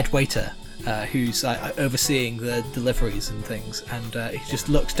 the head waiter, who's overseeing the deliveries and things, and he just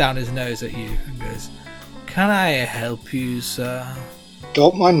looks down his nose at you and goes, "Can I help you, sir?"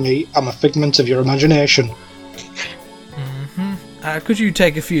 Don't mind me, I'm a figment of your imagination. Could you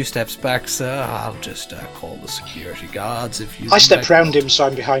take a few steps back, sir? I'll just call the security guards if you... I step round him, so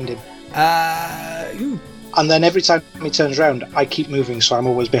I'm behind him. You... And then every time he turns round, I keep moving, so I'm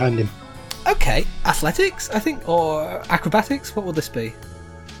always behind him. Okay, athletics, I think, or acrobatics? What will this be?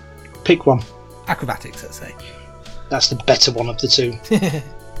 Pick one. Acrobatics, let's say. That's the better one of the two.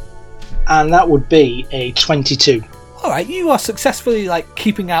 And that would be a 22. Alright, you are successfully,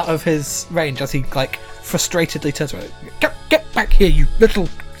 keeping out of his range as he, frustratedly turns around. Get back here, you little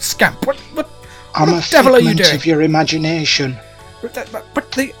scamp! What I'm a devil are you figment doing? of your imagination. But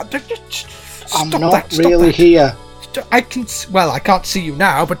the... I'm Stop not that, stop really that. here. I can't see you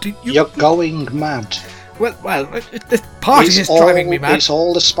now, but You're going mad. Well, this party is driving me mad. It's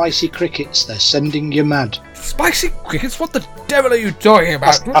all the spicy crickets. They're sending you mad. Spicy crickets? What the devil are you talking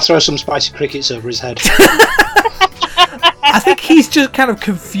about? I throw some spicy crickets over his head. I think he's just kind of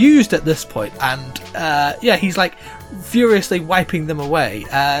confused at this point, and he's like furiously wiping them away.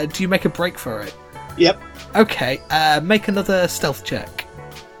 Do you make a break for it? Yep. Okay, make another stealth check.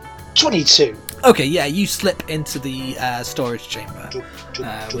 22. Okay, yeah, you slip into the storage chamber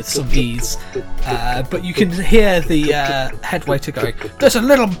with some ease, but you can hear the head waiter going, "There's a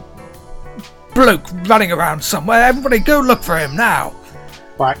little bloke running around somewhere. Everybody go look for him now."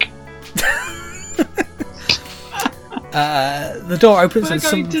 Whack. The door opens We're and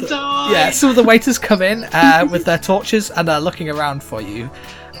going to die. some of the waiters come in with their torches and are looking around for you.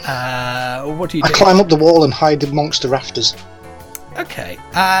 What do you do? I climb up the wall and hide amongst the rafters. Okay,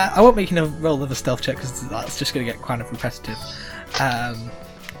 I won't make you roll another stealth check because that's just going to get kind of repetitive.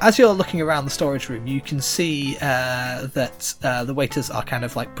 As you're looking around the storage room, you can see that the waiters are kind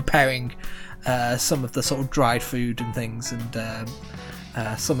of like preparing some of the sort of dried food and things,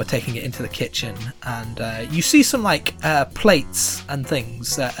 and some are taking it into the kitchen. And you see some like plates and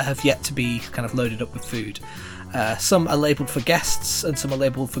things that have yet to be kind of loaded up with food. Some are labelled for guests, and some are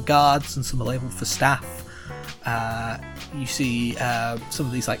labelled for guards, and some are labelled for staff. You see some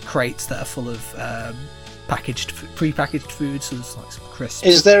of these like crates that are full of pre-packaged food, so there's like some crisps.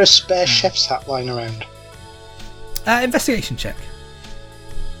 Is there a spare chef's hat lying around? Investigation check.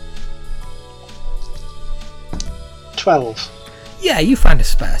 12. Yeah, you find a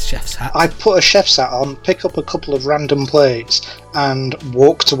spare chef's hat. I put a chef's hat on, pick up a couple of random plates, and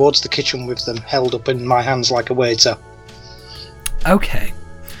walk towards the kitchen with them held up in my hands like a waiter. Okay.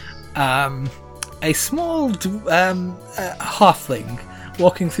 A small halfling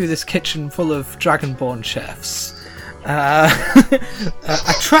walking through this kitchen full of dragonborn chefs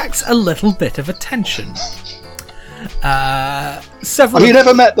attracts a little bit of attention. Have you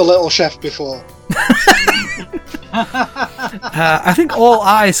never met the little chef before? I think all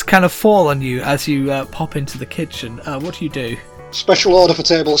eyes kind of fall on you as you pop into the kitchen. What do you do? Special order for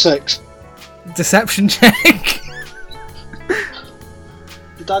table 6. Deception check.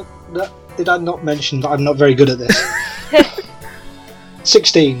 Did I not mention that I'm not very good at this?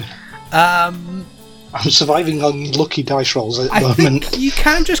 16. I'm surviving on lucky dice rolls at the moment. Think you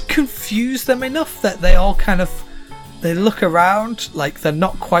kind of just confuse them enough that they all kind of they look around like they're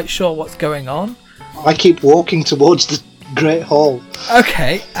not quite sure what's going on. I keep walking towards the Great Hall.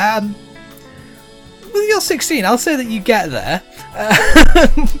 Okay, well, you're 16. I'll say that you get there.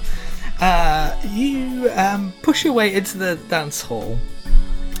 You push your way into the dance hall,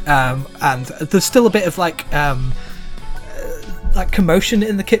 and there's still a bit of like commotion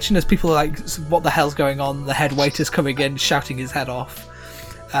in the kitchen as people are like, "What the hell's going on?" The head waiter's coming in, shouting his head off.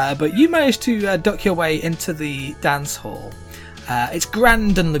 But you manage to duck your way into the dance hall. It's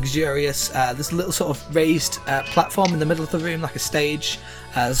grand and luxurious. There's a little sort of raised platform in the middle of the room, like a stage.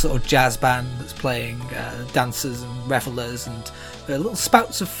 A sort of jazz band that's playing, dancers and revellers, and little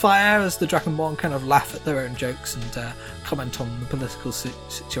spouts of fire as the Dragonborn kind of laugh at their own jokes and comment on the political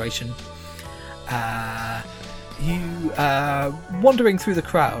situation. You wandering through the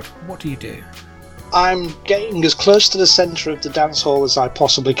crowd. What do you do? I'm getting as close to the centre of the dance hall as I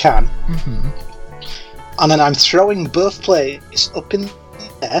possibly can. Mm-hmm. And then I'm throwing both plates up in the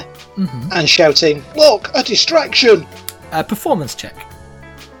air and shouting, "Look, a distraction!" Performance check.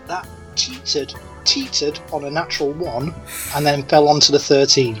 That teetered on a natural 1 and then fell onto the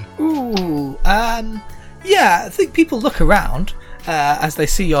 13. Ooh, yeah, I think people look around as they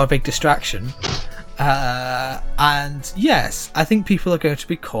see your big distraction. And yes, I think people are going to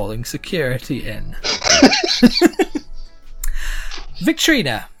be calling security in.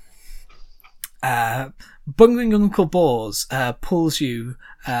 Victrina. Bungling Uncle Bors pulls you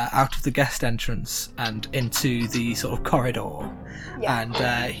out of the guest entrance and into the sort of corridor. Yeah. And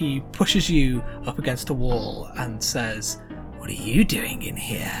he pushes you up against a wall and says, "What are you doing in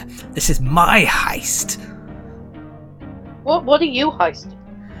here? This is my heist." What are you heisting?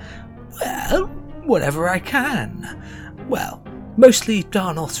 Well, whatever I can. Well, mostly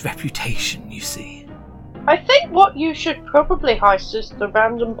Darnoth's reputation, you see. I think what you should probably heist is the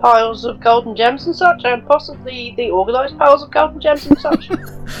random piles of golden gems and such, and possibly the organised piles of golden gems and such.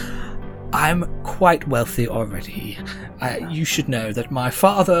 I'm quite wealthy already. You should know that my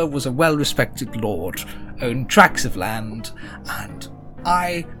father was a well-respected lord, owned tracts of land, and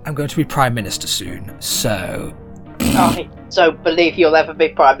I am going to be Prime Minister soon, so... I don't believe you'll ever be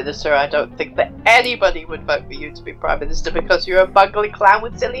Prime Minister. I don't think that anybody would vote for you to be Prime Minister because you're a bungling clown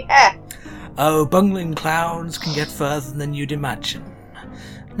with silly hair. Oh, bungling clowns can get further than you'd imagine.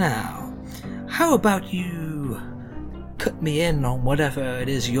 Now, how about you cut me in on whatever it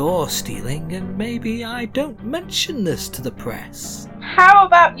is you're stealing, and maybe I don't mention this to the press? How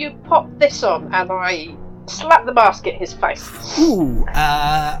about you pop this on and I slap the basket in his face? Ooh,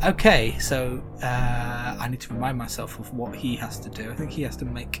 okay, so I need to remind myself of what he has to do. I think he has to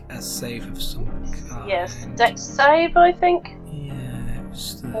make a save of some kind. Yes, dex save, I think. Yeah, it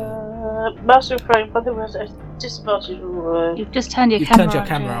was the... Master of Frame, but there was a disadvantage. You've just turned your You've camera turned your on,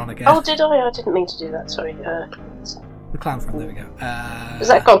 camera Jay. on again. Oh, did I? I didn't mean to do that, sorry. The clown friend, there we go. Is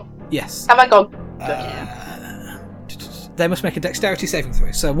that gone? Yes. Have I gone? They must make a dexterity saving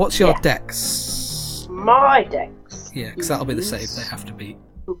throw. So what's your Yeah. dex? My dex. Yeah, because that'll be the save they have to beat.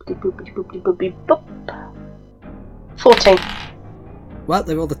 14. Well,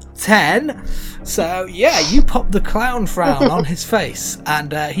 they rolled a 10. So, yeah, you pop the clown frown on his face,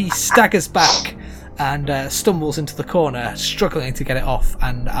 and he staggers back and stumbles into the corner, struggling to get it off,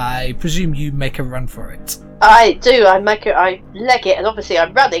 and I presume you make a run for it. I do. I leg it, and obviously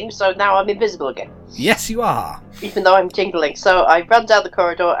I'm running, so now I'm invisible again. Yes, you are. Even though I'm jingling. So I run down the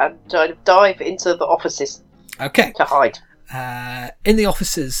corridor and dive into the offices Okay. to hide. In the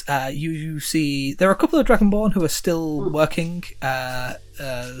offices, you see there are a couple of Dragonborn who are still working,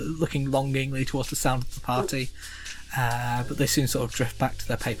 looking longingly towards the sound of the party, but they soon sort of drift back to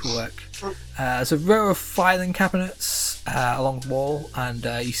their paperwork. There's a row of filing cabinets along the wall, and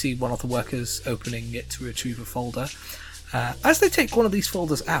you see one of the workers opening it to retrieve a folder. As they take one of these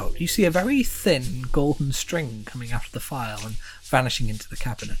folders out, you see a very thin golden string coming out of the file and vanishing into the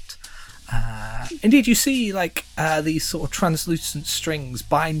cabinet. Indeed, you see these sort of translucent strings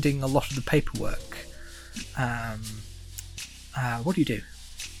binding a lot of the paperwork. What do you do?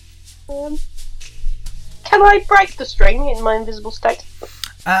 Can I break the string in my invisible state?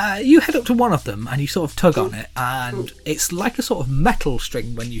 You head up to one of them and you sort of tug on it, and it's like a sort of metal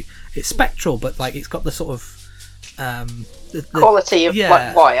string. It's spectral, but it's got the sort of the quality of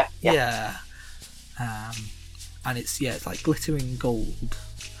wire. Yeah. And it's like glittering gold.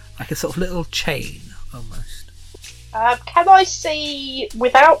 Like a sort of little chain, almost. Can I see,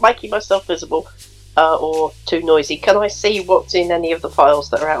 without making myself visible or too noisy, can I see what's in any of the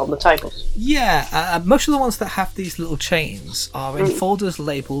files that are out on the tables? Yeah, most of the ones that have these little chains are in folders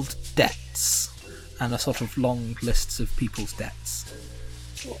labelled debts, and are sort of long lists of people's debts.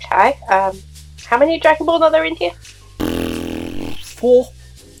 Okay. How many Dragonborn are there in here? 4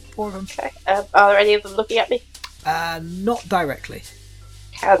 of them. Okay. Are any of them looking at me? Not directly.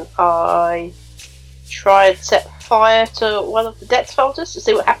 Can I try and set fire to one of the debts folders to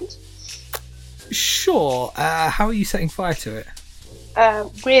see what happens? Sure. How are you setting fire to it?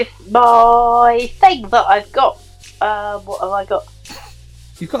 With my thing that I've got. What have I got?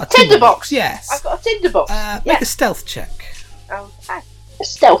 You've got a tinderbox. Yes. I've got a tinderbox. Make a stealth check. Okay.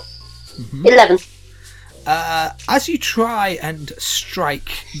 Stealth. 11. As you try and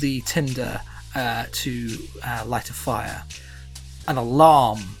strike the tinder to light a fire, an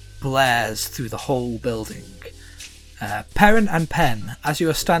alarm blares through the whole building. Perrin and Pen, as you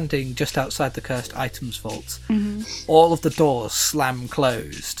are standing just outside the cursed items vault, all of the doors slam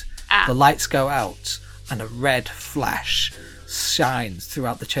closed, the lights go out, and a red flash shines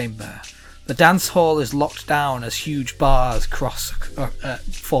throughout the chamber. The dance hall is locked down as huge bars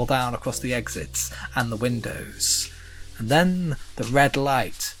fall down across the exits and the windows. And then the red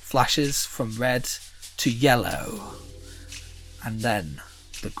light flashes from red to yellow. And then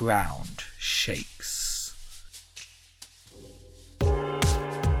the ground shakes.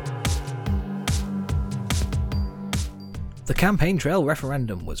 The Campaign Trail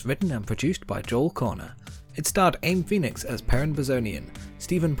Referendum was written and produced by Joel Corner. It starred Aim Phoenix as Perrin Bazonian,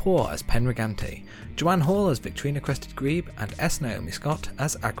 Stephen Poore as Penragante, Joanne Hall as Victrina Crested Grebe, and S. Naomi Scott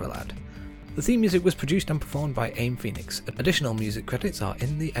as Agrilad. The theme music was produced and performed by Aim Phoenix. Additional music credits are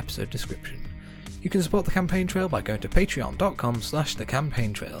in the episode description. You can support the Campaign Trail by going to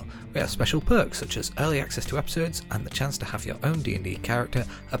patreon.com/thecampaigntrail. We have special perks such as early access to episodes and the chance to have your own D&D character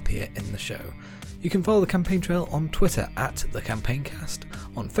appear in the show. You can follow the Campaign Trail on Twitter @thecampaignCast,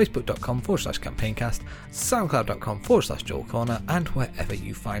 on facebook.com/campaignCast, soundcloud.com/JoelCorner, and wherever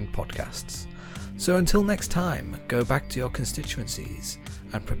you find podcasts. So until next time, go back to your constituencies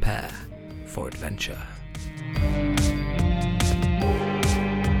and prepare for adventure.